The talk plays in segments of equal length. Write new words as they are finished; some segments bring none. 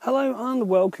Hello and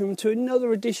welcome to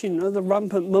another edition of the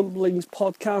Rampant Mumblings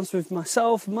podcast with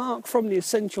myself, Mark, from the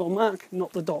Essential Mac,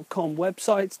 not the .com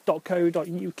website,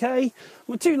 .co.uk,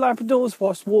 with two Labradors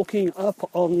whilst walking up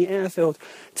on the airfield.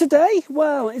 Today,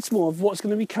 well, it's more of what's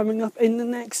going to be coming up in the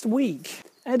next week.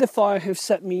 Edifier have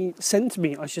sent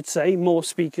me, more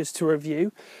speakers to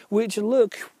review, which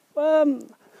look,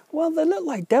 well, they look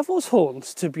like devil's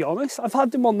horns, to be honest. I've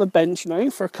had them on the bench now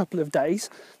for a couple of days.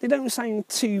 They don't sound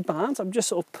too bad. I'm just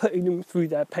sort of putting them through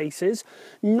their paces.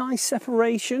 Nice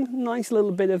separation, nice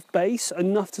little bit of bass,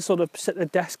 enough to sort of set the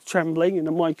desk trembling and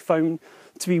the microphone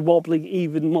to be wobbling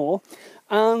even more.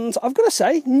 And I've got to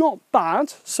say, not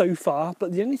bad so far,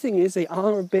 but the only thing is they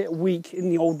are a bit weak in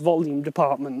the old volume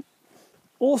department.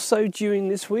 Also during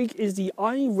this week is the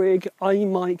iRig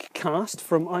iMic Cast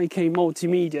from IK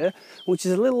Multimedia, which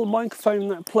is a little microphone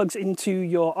that plugs into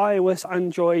your iOS,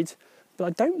 Android, but I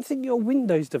don't think your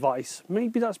Windows device.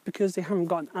 Maybe that's because they haven't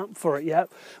got an app for it yet,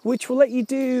 which will let you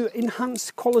do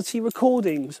enhanced quality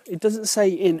recordings. It doesn't say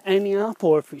in any app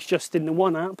or if it's just in the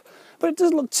one app, but it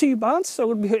doesn't look too bad, so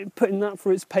we'll be putting that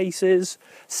through its paces,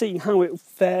 seeing how it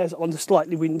fares on a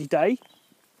slightly windy day.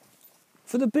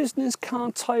 For the business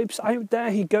card types out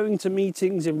there who go into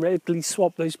meetings and regularly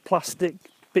swap those plastic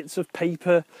bits of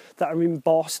paper that are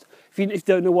embossed, if you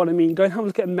don't know what I mean, go and have a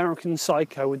look at American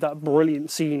Psycho with that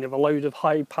brilliant scene of a load of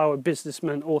high-powered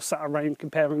businessmen all sat around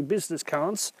comparing business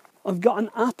cards. I've got an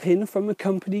app in from a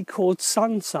company called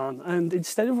Sansan, and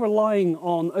instead of relying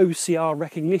on OCR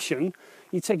recognition,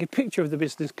 you take a picture of the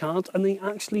business card and they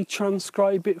actually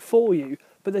transcribe it for you.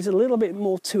 But there's a little bit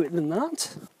more to it than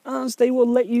that, as they will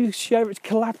let you share it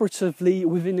collaboratively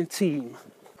within a team.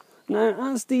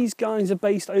 Now, as these guys are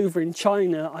based over in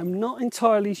China, I'm not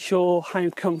entirely sure how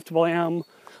comfortable I am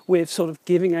with sort of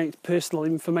giving out personal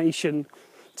information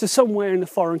to somewhere in a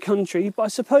foreign country, but I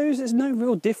suppose there's no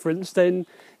real difference than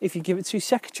if you give it to your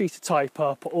secretary to type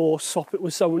up, or swap it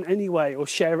with someone anyway, or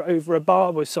share it over a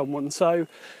bar with someone. So,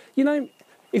 you know,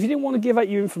 if you didn't want to give out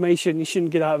your information, you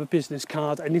shouldn't get out of a business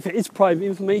card. And if it is private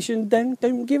information, then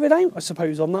don't give it out, I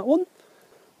suppose, on that one.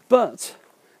 But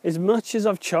as much as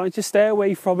I've tried to stay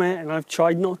away from it and I've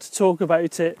tried not to talk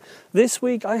about it, this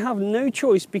week I have no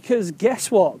choice, because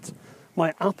guess what?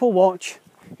 My Apple Watch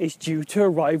is due to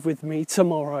arrive with me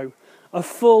tomorrow. A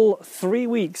full 3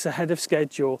 weeks ahead of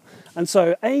schedule. And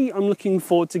so A, I'm looking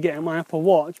forward to getting my Apple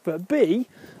Watch, but B,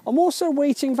 I'm also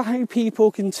waiting for how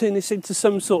people can turn this into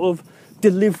some sort of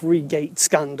delivery gate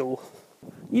scandal.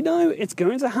 You know, it's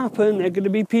going to happen. There are going to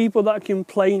be people that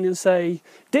complain and say,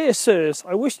 "Dear sirs,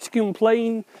 I wish to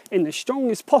complain in the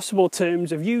strongest possible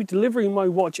terms of you delivering my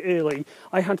watch early.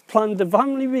 I had planned a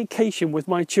family vacation with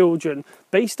my children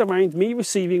based around me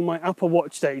receiving my Apple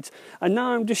Watch date, and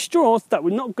now I'm distraught that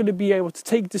we're not going to be able to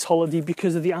take this holiday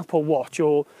because of the Apple Watch,"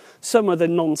 or some other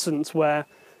nonsense where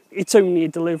it's only a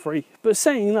delivery. But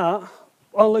saying that,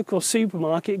 our local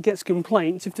supermarket gets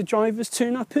complaints if the drivers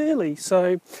turn up early.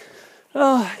 So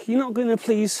you're not going to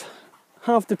please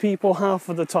half the people half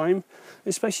of the time,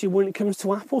 especially when it comes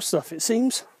to Apple stuff, it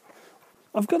seems.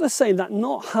 I've got to say that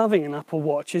not having an Apple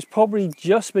Watch has probably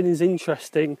just been as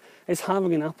interesting as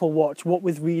having an Apple Watch, what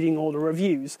with reading all the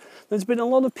reviews. There's been a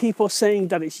lot of people saying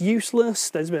that it's useless.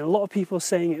 There's been a lot of people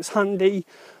saying it's handy.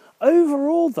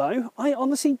 Overall, though, I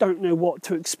honestly don't know what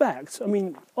to expect. I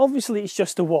mean, obviously it's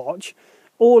just a watch.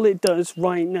 All it does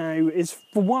right now is,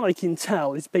 from what I can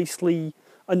tell, is basically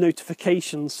a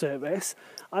notification service.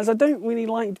 As I don't really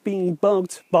like being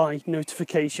bugged by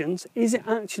notifications, is it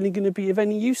actually going to be of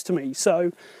any use to me?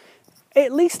 So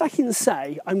at least I can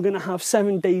say I'm going to have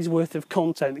 7 days worth of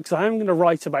content, because I am going to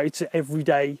write about it every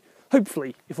day,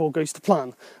 hopefully, if all goes to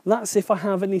plan. That's if I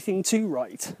have anything to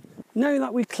write. Now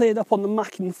that we've cleared up on the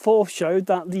Mac and Forth show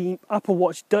that the Apple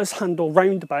Watch does handle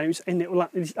roundabouts, and it will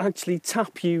actually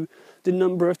tap you the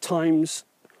number of times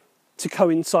to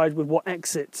coincide with what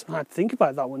exit. I had to think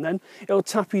about that one then. It'll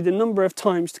tap you the number of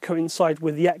times to coincide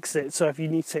with the exit. So if you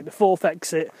need to take the 4th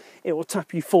exit, it will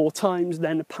tap you 4 times,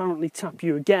 then apparently tap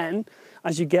you again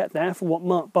as you get there, from what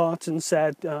Mark Barton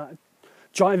said,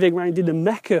 driving around in the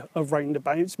mecca of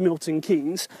roundabouts, Milton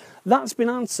Keynes. That's been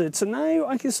answered. So now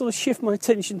I can sort of shift my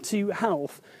attention to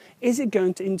health. Is it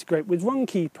going to integrate with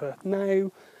Runkeeper?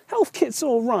 Now, HealthKit's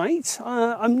all right.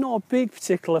 I'm not a big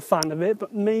particular fan of it,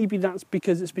 but maybe that's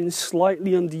because it's been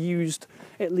slightly underused,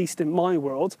 at least in my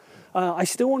world. I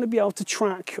still want to be able to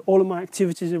track all of my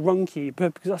activities in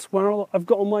Runkeeper, because that's where I've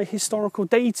got all my historical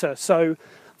data. So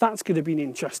that's going to be an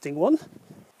interesting one.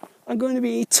 I'm going to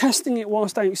be testing it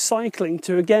whilst out cycling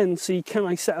to again see, can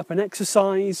I set up an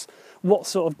exercise? What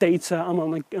sort of data am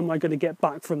I going to get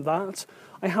back from that?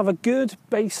 I have a good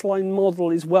baseline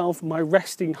model as well for my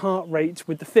resting heart rate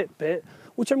with the Fitbit,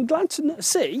 which I'm glad to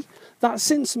see that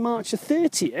since March the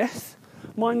 30th,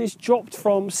 mine has dropped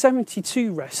from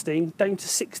 72 resting down to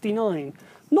 69.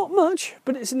 Not much,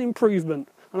 but it's an improvement.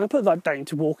 And I put that down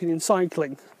to walking and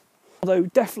cycling. Although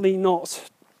definitely not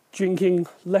drinking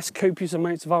less copious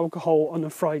amounts of alcohol on a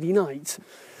Friday night.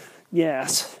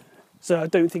 Yes, so I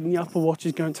don't think the Apple Watch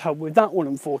is going to help with that one,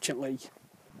 unfortunately.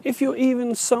 If you're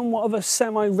even somewhat of a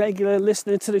semi-regular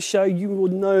listener to the show, you will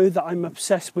know that I'm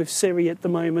obsessed with Siri at the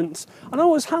moment. And I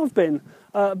always have been,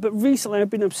 but recently I've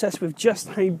been obsessed with just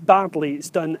how badly it's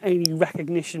done any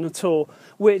recognition at all,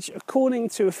 which, according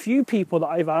to a few people that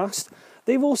I've asked,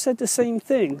 they've all said the same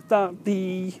thing, that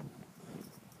the...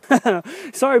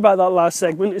 Sorry about that last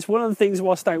segment. It's one of the things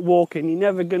whilst out walking, you're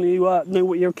never going to know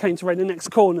what you're encountering around the next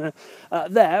corner.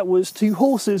 There was two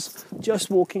horses just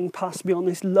walking past me on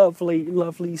this lovely,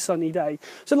 lovely sunny day.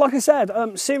 So like I said,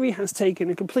 Siri has taken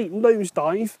a complete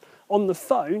nosedive on the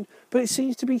phone, but it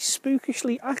seems to be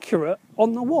spookishly accurate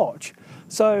on the watch.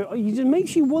 So it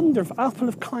makes you wonder if Apple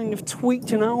have kind of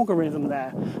tweaked an algorithm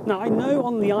there. Now, I know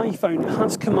on the iPhone it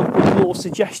has come up with more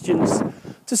suggestions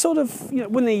to sort of,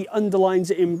 when they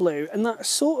underlines it in blue, and that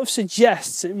sort of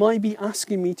suggests it might be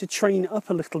asking me to train it up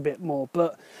a little bit more,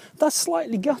 but that's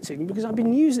slightly gutting because I've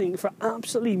been using it for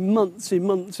absolutely months and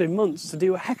months and months to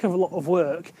do a heck of a lot of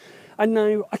work, and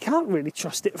now I can't really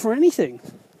trust it for anything.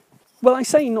 Well, I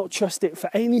say not trust it for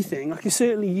anything. I can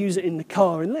certainly use it in the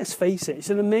car, and let's face it,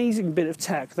 it's an amazing bit of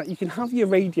tech that you can have your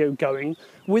radio going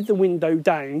with the window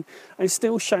down and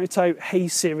still shout out, "Hey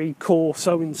Siri, call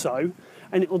so-and-so,"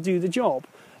 and it will do the job.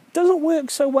 Doesn't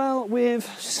work so well with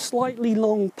slightly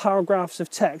long paragraphs of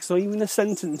text or even a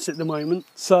sentence at the moment.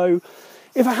 So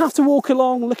if I have to walk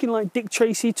along looking like Dick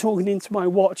Tracy talking into my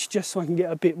watch just so I can get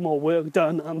a bit more work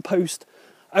done and post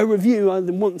a review other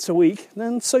than once a week,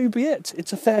 then so be it.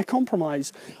 It's a fair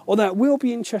compromise. Although it will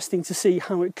be interesting to see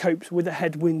how it copes with a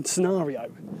headwind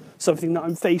scenario, something that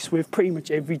I'm faced with pretty much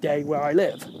every day where I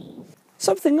live.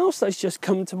 Something else that's just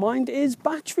come to mind is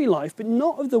battery life, but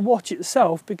not of the watch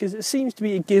itself, because it seems to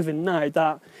be a given now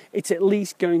that it's at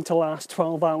least going to last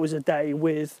 12 hours a day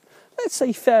with, let's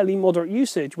say, fairly moderate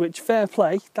usage, which, fair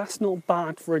play, that's not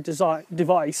bad for a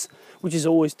device which is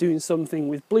always doing something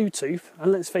with Bluetooth.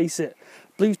 And let's face it,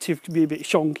 Bluetooth can be a bit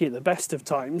shonky at the best of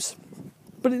times.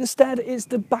 But instead, it's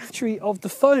the battery of the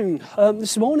phone.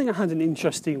 This morning I had an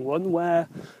interesting one where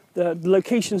the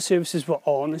location services were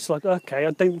on. It's like, okay,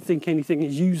 I don't think anything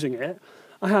is using it.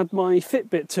 I had my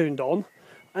Fitbit turned on,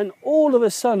 and all of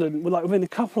a sudden, within a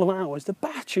couple of hours, the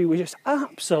battery was just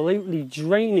absolutely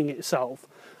draining itself.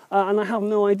 And I have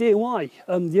no idea why.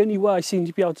 The only way I seem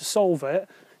to be able to solve it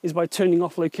is by turning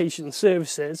off location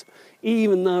services,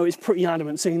 even though it's pretty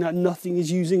adamant saying that nothing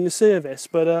is using the service.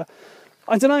 But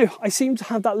I don't know, I seem to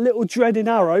have that little dreaded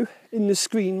arrow in the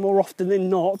screen more often than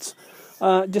not,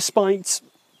 despite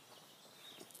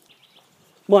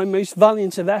my most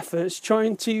valiant of efforts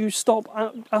trying to stop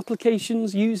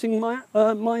applications using my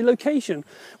location.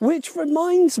 Which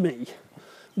reminds me,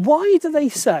 why do they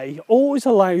say always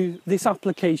allow this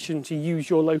application to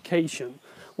use your location,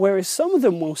 whereas some of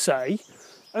them will say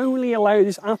only allow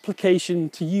this application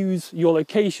to use your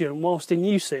location whilst in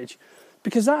usage?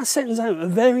 Because that sends out a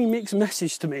very mixed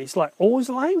message to me. It's like, always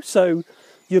allow, so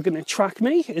you're going to track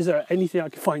me? Is there anything I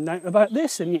can find out about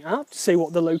this in the app to say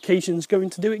what the location's going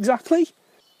to do exactly?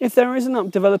 If there is an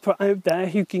app developer out there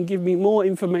who can give me more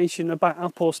information about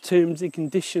Apple's terms and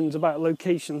conditions about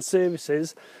location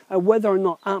services, and whether or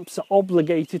not apps are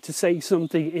obligated to say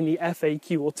something in the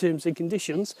FAQ or terms and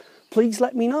conditions, please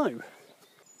let me know.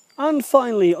 And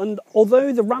finally,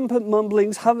 although the rampant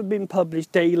mumblings haven't been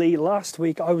published daily, last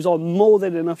week I was on more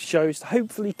than enough shows to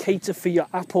hopefully cater for your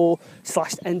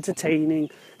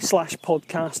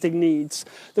Apple/entertaining/podcasting needs.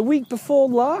 The week before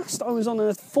last, I was on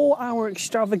a 4-hour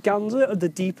extravaganza of the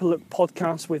Deeper Look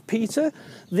podcast with Peter.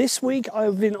 This week,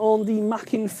 I've been on the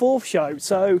Mac in Forth show.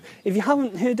 So if you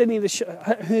haven't heard any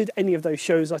of those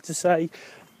shows, I have to say,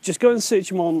 just go and search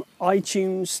them on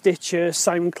iTunes, Stitcher,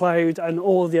 SoundCloud, and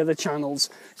all the other channels,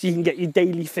 so you can get your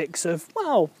daily fix of,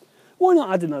 well, why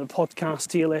not add another podcast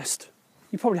to your list?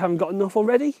 You probably haven't got enough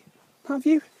already, have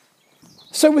you?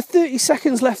 So with 30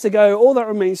 seconds left to go, all that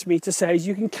remains for me to say is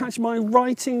you can catch my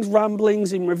writings,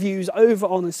 ramblings and reviews over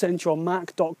on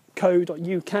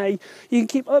essentialmac.co.uk. You can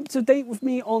keep up to date with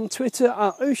me on Twitter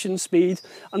at OceanSpeed.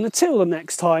 And until the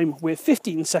next time, with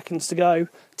 15 seconds to go,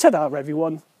 ta-da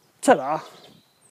everyone, ta-da.